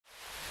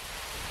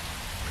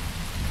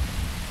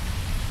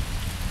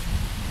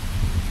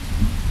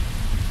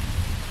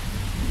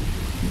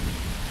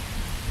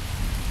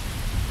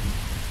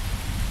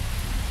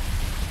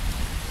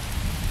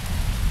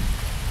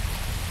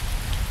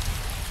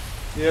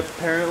Yep,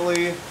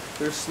 apparently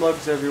there's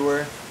slugs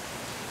everywhere.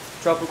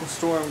 Tropical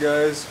storm,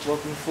 guys.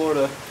 Welcome to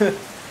Florida.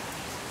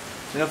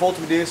 And if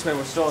Ultimate Davis Man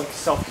was still in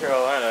South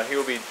Carolina, he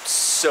would be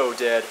so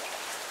dead.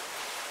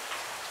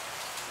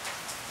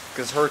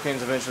 Because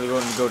hurricanes eventually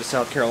going to go to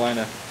South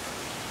Carolina.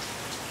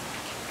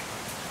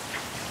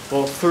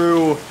 Well,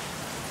 through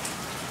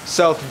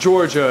South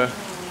Georgia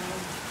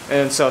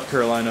and South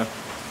Carolina.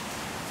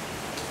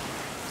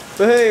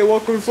 But hey,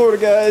 welcome to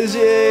Florida, guys!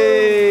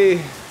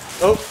 Yay!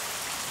 Oh,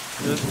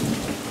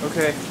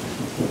 okay.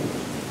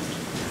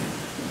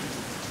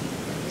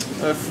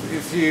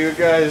 If you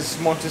guys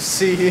want to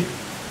see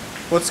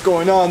what's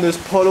going on, there's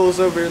puddles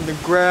over in the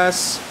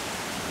grass.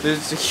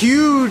 There's a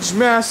huge,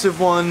 massive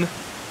one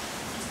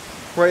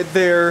right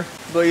there.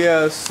 But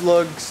yeah,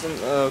 slugs.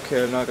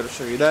 Okay, I'm not gonna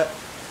show you that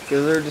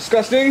because they're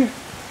disgusting.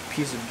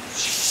 Piece of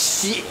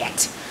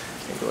shit.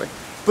 Anyway,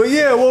 but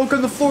yeah,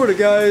 welcome to Florida,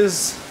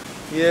 guys.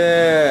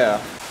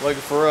 Yeah, like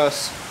it for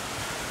us.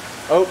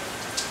 Oh,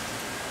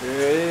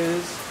 there it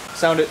is.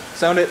 Sound it,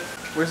 sound it.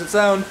 Where's it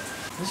sound?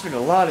 There's been a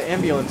lot of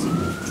ambulances.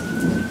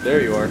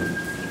 There you are.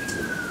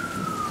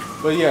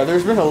 But yeah,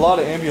 there's been a lot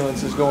of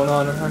ambulances going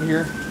on around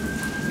here.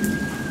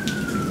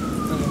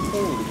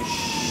 Holy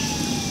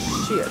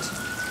shit.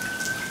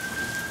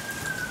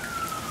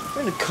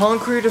 And the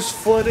concrete is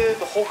flooded,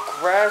 the whole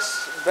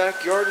grass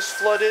backyard is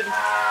flooded.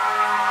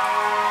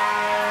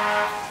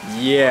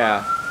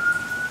 Yeah.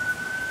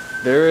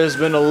 There has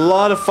been a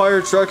lot of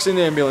fire trucks and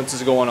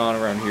ambulances going on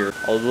around here.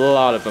 A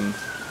lot of them.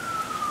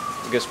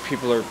 I guess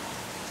people are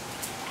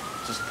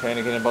just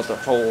panicking about the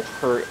whole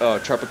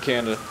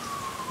Tropicana,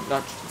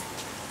 not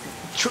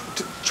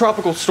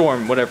tropical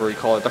storm, whatever you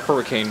call it, the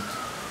hurricane.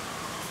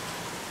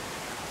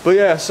 But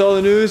yeah, saw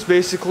the news.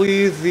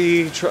 Basically,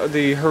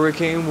 the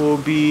hurricane will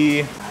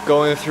be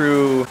going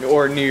through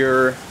or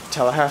near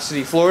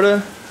Tallahassee,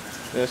 Florida.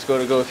 Then it's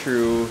going to go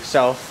through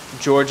South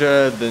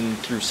Georgia, then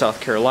through South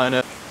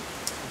Carolina.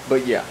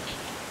 But yeah,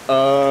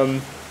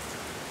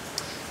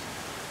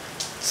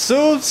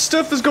 so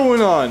stuff is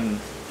going on.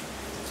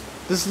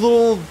 This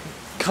little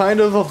kind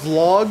of a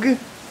vlog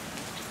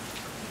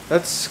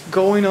that's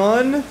going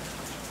on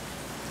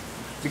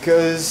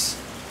because,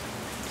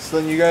 so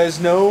then you guys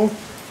know,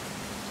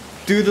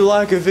 due to the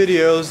lack of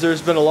videos,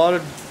 there's been a lot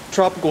of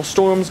tropical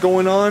storms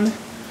going on.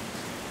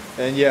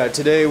 And yeah,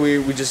 today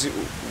we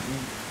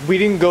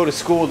didn't go to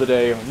school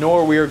today,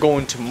 nor we are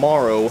going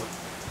tomorrow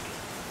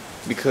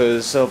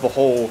because of the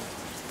whole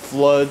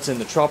floods and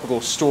the tropical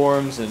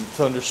storms and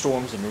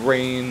thunderstorms and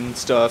rain and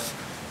stuff.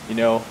 You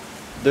know,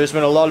 there's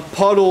been a lot of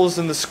puddles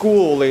in the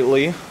school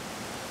lately,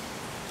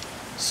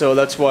 so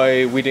that's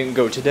why we didn't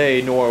go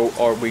today, nor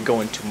are we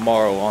going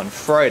tomorrow on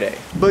Friday.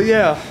 But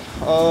yeah,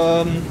 the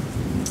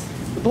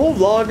whole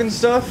vlog and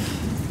stuff,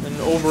 and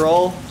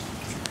overall,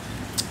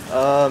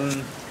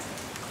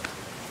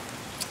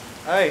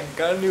 I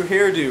got a new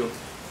hairdo.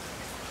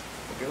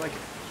 Hope you like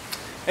it.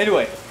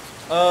 Anyway,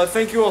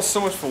 thank you all so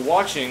much for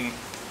watching.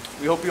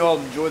 We hope you all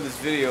enjoyed this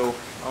video.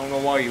 I don't know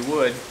why you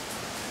would.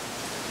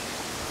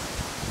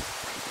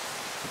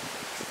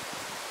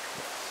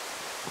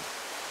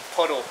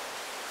 Puddle.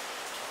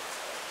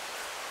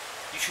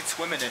 You should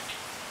swim in it.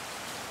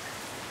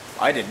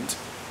 I didn't,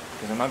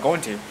 because I'm not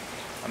going to.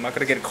 I'm not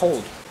gonna get a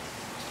cold.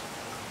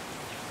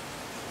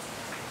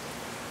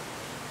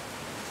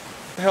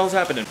 What the hell's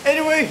happening?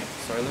 Anyway,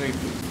 sorry, let me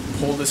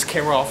pull this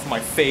camera off my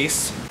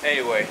face.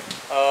 Anyway,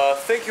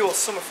 thank you all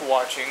so much for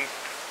watching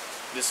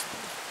this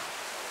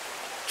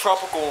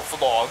tropical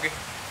vlog.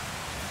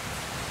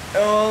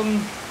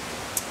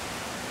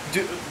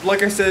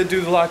 Like I said, due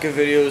to the lack of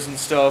videos and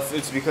stuff,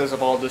 it's because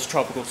of all this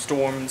tropical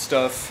storm and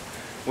stuff,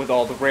 with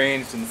all the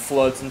rains and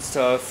floods and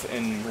stuff,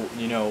 and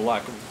you know,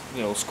 lack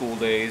of school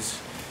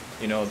days.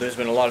 You know, there's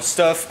been a lot of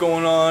stuff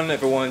going on.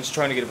 Everyone's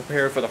trying to get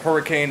prepared for the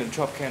hurricane and the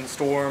Tropicana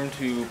storm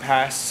to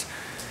pass.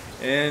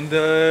 And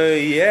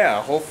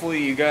yeah,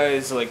 hopefully you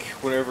guys, like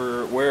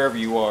wherever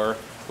you are,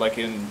 like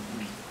in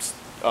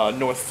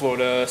North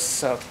Florida,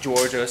 South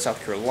Georgia,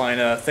 South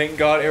Carolina. Thank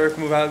God Eric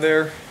moved out of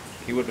there.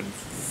 He would have been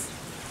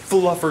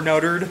full off or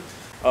nuttered.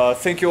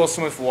 Thank you all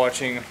so much for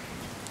watching.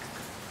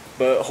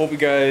 But hope you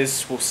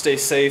guys will stay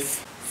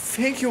safe.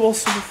 Thank you all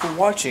so much for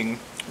watching.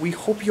 We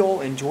hope you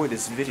all enjoy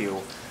this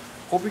video.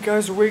 Hope you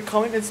guys will rate,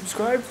 comment, and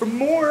subscribe for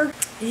more.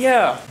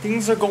 Yeah,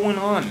 things are going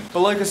on. But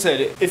like I said,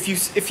 if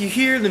you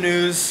hear the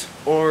news,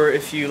 or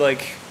if you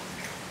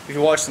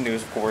watch the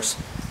news, of course,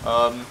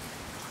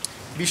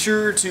 be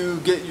sure to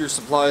get your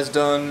supplies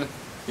done.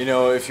 You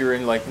know, if you're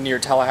in like near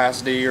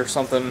Tallahassee or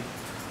something,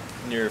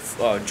 near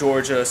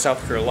Georgia,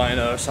 South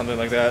Carolina, something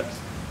like that,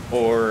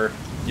 or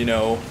you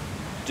know,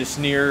 just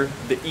near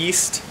the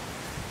east.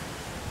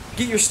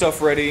 Get your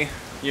stuff ready.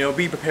 You know,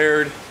 be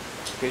prepared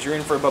because you're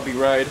in for a bumpy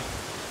ride.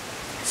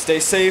 Stay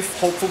safe.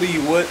 Hopefully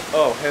you would.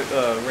 Oh,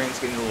 rain's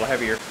getting a little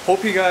heavier.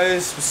 Hope you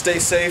guys will stay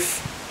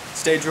safe,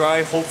 stay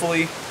dry,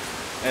 hopefully.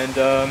 And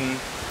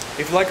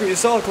if you like what you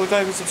saw, click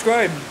like and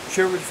subscribe.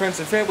 Share it with your friends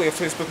and family on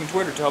Facebook and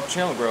Twitter to help the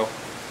channel grow.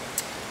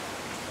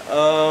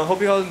 Hope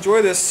you all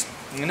enjoy this.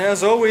 And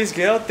as always,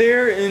 get out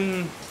there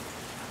and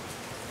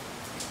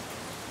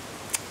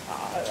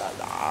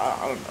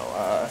I don't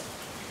know.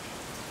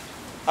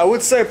 I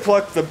would say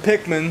pluck the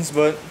pikmins,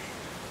 but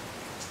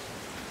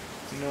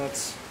you know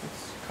it's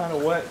kind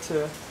of wet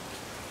to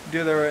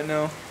do that right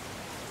now.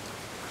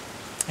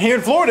 Here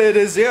in Florida it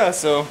is, yeah,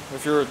 so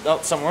if you're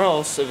out somewhere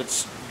else, if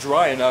it's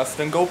dry enough,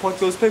 then go pluck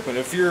those pikmin.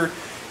 If you're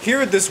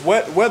here at this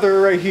wet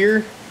weather right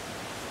here,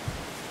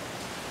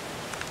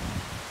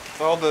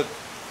 all the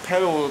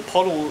petals,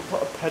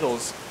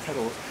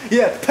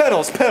 yeah,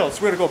 petals,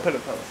 we're gonna go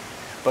petals.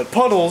 But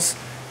puddles,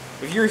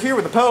 if you're here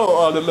with the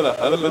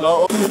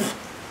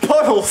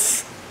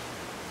puddles,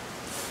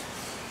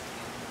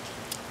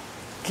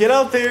 get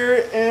out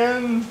there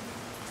and,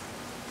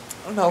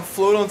 I don't know,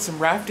 float on some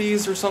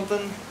rafties or something.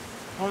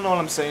 I don't know what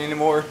I'm saying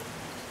anymore.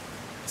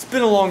 It's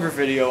been a longer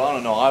video. I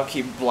don't know. I'll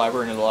keep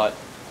blabbering a lot.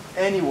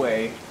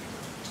 Anyway.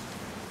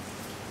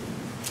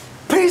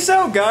 Peace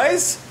out,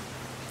 guys.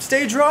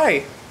 Stay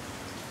dry.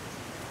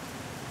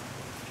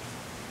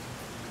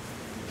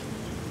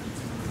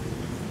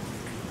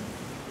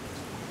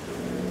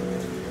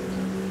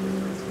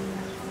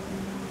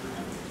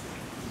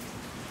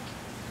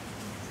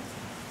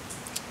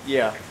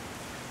 Yeah.